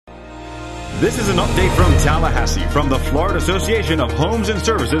This is an update from Tallahassee from the Florida Association of Homes and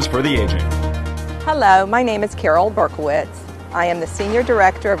Services for the Aging. Hello, my name is Carol Berkowitz. I am the Senior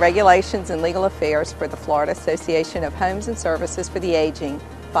Director of Regulations and Legal Affairs for the Florida Association of Homes and Services for the Aging,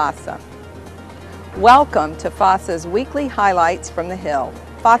 FASA. Welcome to FASA's weekly highlights from the Hill.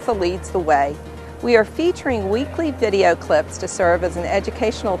 FASA leads the way. We are featuring weekly video clips to serve as an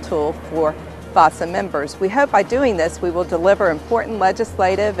educational tool for FASA members. We hope by doing this we will deliver important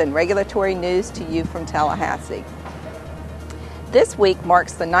legislative and regulatory news to you from Tallahassee. This week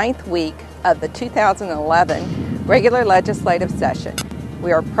marks the 9th week of the 2011 regular legislative session.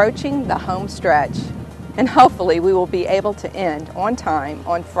 We are approaching the home stretch, and hopefully we will be able to end on time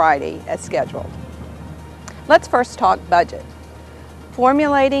on Friday as scheduled. Let's first talk budget.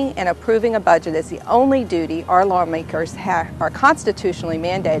 Formulating and approving a budget is the only duty our lawmakers are constitutionally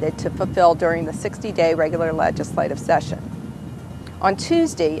mandated to fulfill during the 60-day regular legislative session. On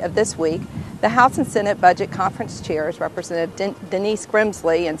Tuesday of this week, the House and Senate Budget Conference chairs, Representative Denise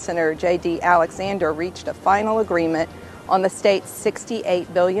Grimsley and Senator J.D. Alexander, reached a final agreement on the state's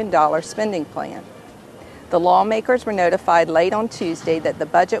 $68 billion spending plan. The lawmakers were notified late on Tuesday that the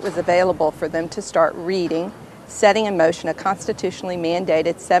budget was available for them to start reading, setting in motion a constitutionally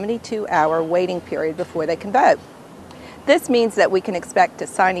mandated 72-hour waiting period before they can vote. This means that we can expect a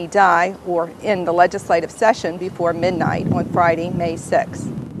sine die, or end the legislative session, before midnight on Friday, May 6th.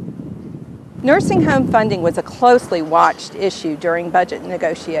 Nursing home funding was a closely watched issue during budget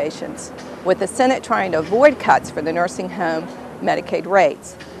negotiations, with the Senate trying to avoid cuts for the nursing home Medicaid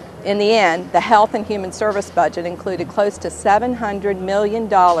rates. In the end, the Health and Human Service budget included close to $700 million in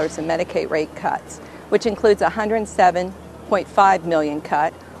Medicaid rate cuts, which includes a $107.5 million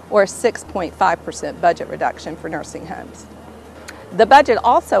cut, or a 6.5% budget reduction for nursing homes. The budget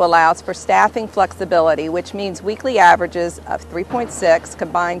also allows for staffing flexibility, which means weekly averages of 3.6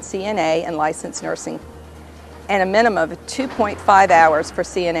 combined CNA and licensed nursing, and a minimum of 2.5 hours for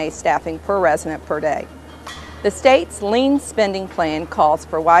CNA staffing per resident per day. The state's lean spending plan calls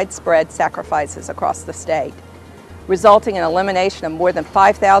for widespread sacrifices across the state, resulting in elimination of more than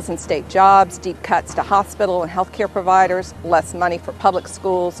 5,000 state jobs, deep cuts to hospital and healthcare providers, less money for public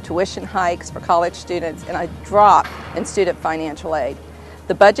schools, tuition hikes for college students, and a drop in student financial aid.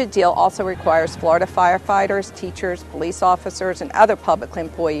 The budget deal also requires Florida firefighters, teachers, police officers, and other public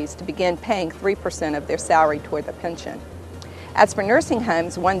employees to begin paying 3% of their salary toward the pension. As for nursing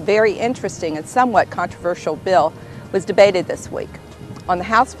homes, one very interesting and somewhat controversial bill was debated this week. On the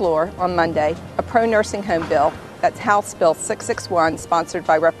House floor on Monday, a pro-nursing home bill, that's House Bill 661, sponsored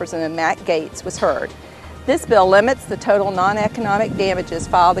by Representative Matt Gaetz, was heard. This bill limits the total non-economic damages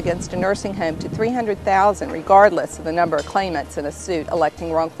filed against a nursing home to $300,000, regardless of the number of claimants in a suit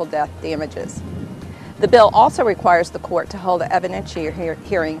electing wrongful death damages. The bill also requires the court to hold an evidentiary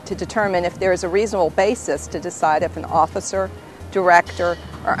hearing to determine if there is a reasonable basis to decide if an officer, director,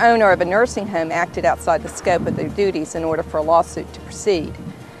 or owner of a nursing home acted outside the scope of their duties in order for a lawsuit to proceed.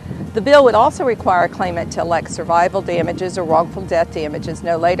 The bill would also require a claimant to elect survival damages or wrongful death damages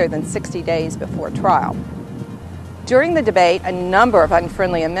no later than 60 days before trial. During the debate, a number of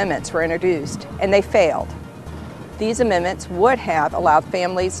unfriendly amendments were introduced, and they failed. These amendments would have allowed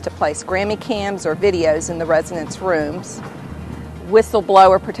families to place Grammy cams or videos in the residents' rooms,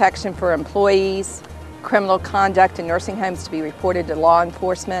 whistleblower protection for employees, criminal conduct in nursing homes to be reported to law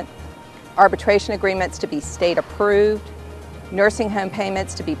enforcement, arbitration agreements to be state approved, nursing home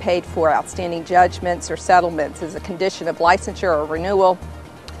payments to be paid for outstanding judgments or settlements as a condition of licensure or renewal,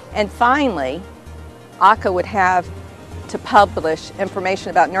 and finally, AHCA would have to publish information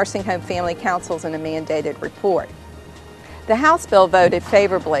about nursing home family councils in a mandated report. The House bill voted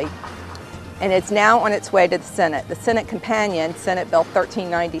favorably, and it's now on its way to the Senate. The Senate companion, Senate Bill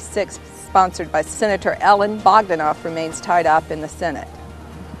 1396, sponsored by Senator Ellen Bogdanoff, remains tied up in the Senate.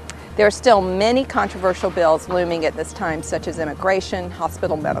 There are still many controversial bills looming at this time, such as immigration,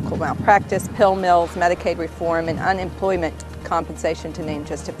 hospital medical malpractice, pill mills, Medicaid reform, and unemployment compensation, to name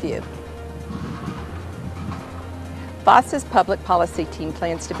just a few. FASA's public policy team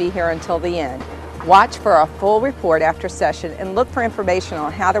plans to be here until the end. Watch for a full report after session and look for information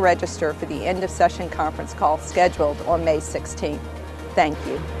on how to register for the end of session conference call scheduled on May 16th. Thank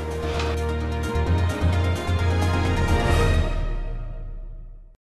you.